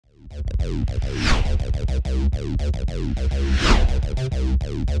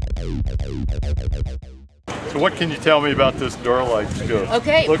So what can you tell me about this Duralite scope?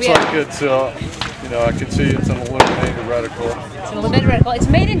 Okay. Looks like it's, you know, I can see it's an illuminated reticle. It's an illuminated reticle. It's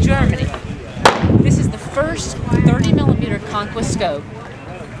made in Germany. This is the first 30mm conquest scope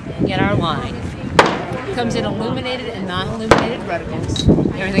in our line. It comes in illuminated and non-illuminated reticles.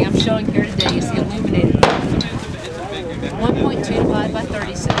 Everything I'm showing here today is the illuminated reticle. 1.25 by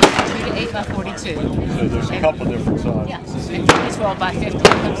 36, 2 to 8 by 42. So there's a couple different sizes. Yeah, and 3 to 12 by 50. It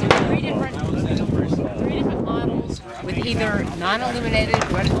comes in three different models with either non-illuminated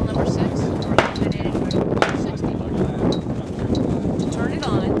reticle number 6 or illuminated reticle number 60. To turn it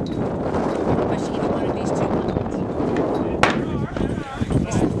on, push either one of these two buttons.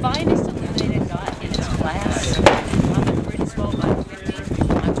 It's the finest illuminated dot in its class. On the 3 to 12 by 50,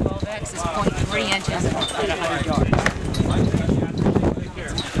 on 12X is 0.3 inches at 100 yards.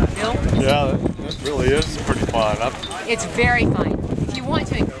 Yeah, it really is pretty fine. It's very fine. If you want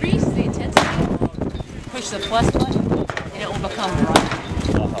to increase the intensity, push the plus button and it will become bright.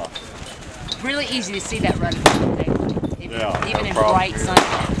 Really easy to see that reticle in daylight, even in bright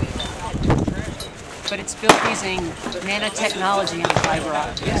sunlight. But it's built using nanotechnology and fiber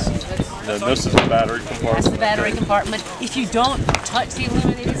optics. Then this is the battery compartment. That's the battery compartment. If you don't touch the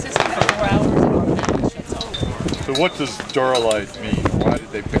illuminated system for 4 hours, it automatically shuts off. So what does Duralite mean? Why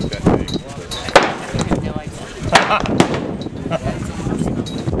did they pick that name?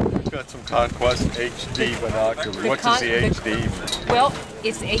 We've got some Conquest HD binocular. What does the HD mean? Well,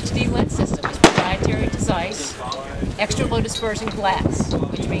 it's the HD lens system. It's proprietary to Zeiss. Extra low dispersion glass,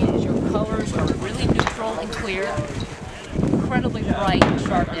 which means your colors are really neutral and clear. Incredibly bright and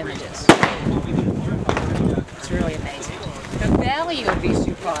sharp images. It's really amazing. The value of these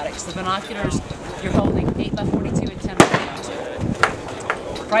two products, the binoculars, you're holding 8 by 42 and 10 by 42.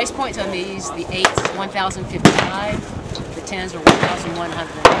 Price points on these, the 8s is $1,055, the 10s are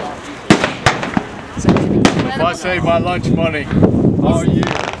 $1,111. So it's an incredible if I save my lunch money all year.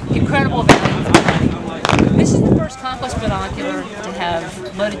 Incredible value for money. This is the first Conquest binocular to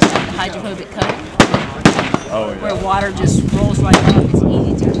have loaded hydrophobic coating, where water just rolls right off. It's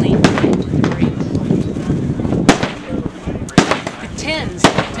easy to clean. The 10s,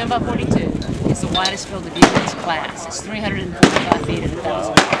 10 by 42. It's the widest field of view in its class. It's 345 feet at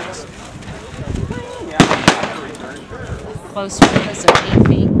 1,000 yards. Close focus of 8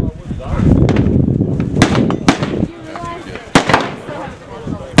 feet.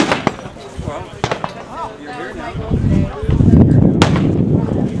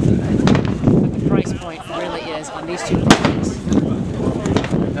 But the price point really is on these two products.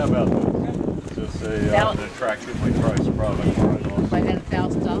 How about this? Just an attractively priced product. Right at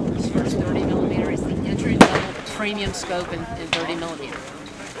 $1,000. First 30mm is the entry level premium scope in 30mm.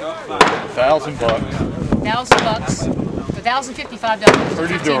 $1,000. $1,000 for $1,055.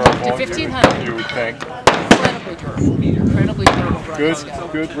 Pretty durable. To $1,500. You would think. Incredibly durable. Incredibly durable.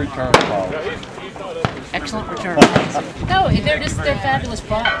 Good return policy. Excellent return policy. No, they're fabulous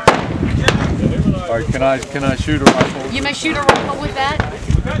products. All right, can I shoot a rifle? You may shoot a rifle with that.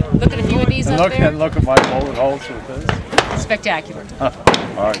 Look at a few of these up there. And look at my bullet holes with this. Spectacular. All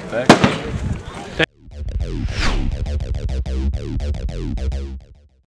right, thanks.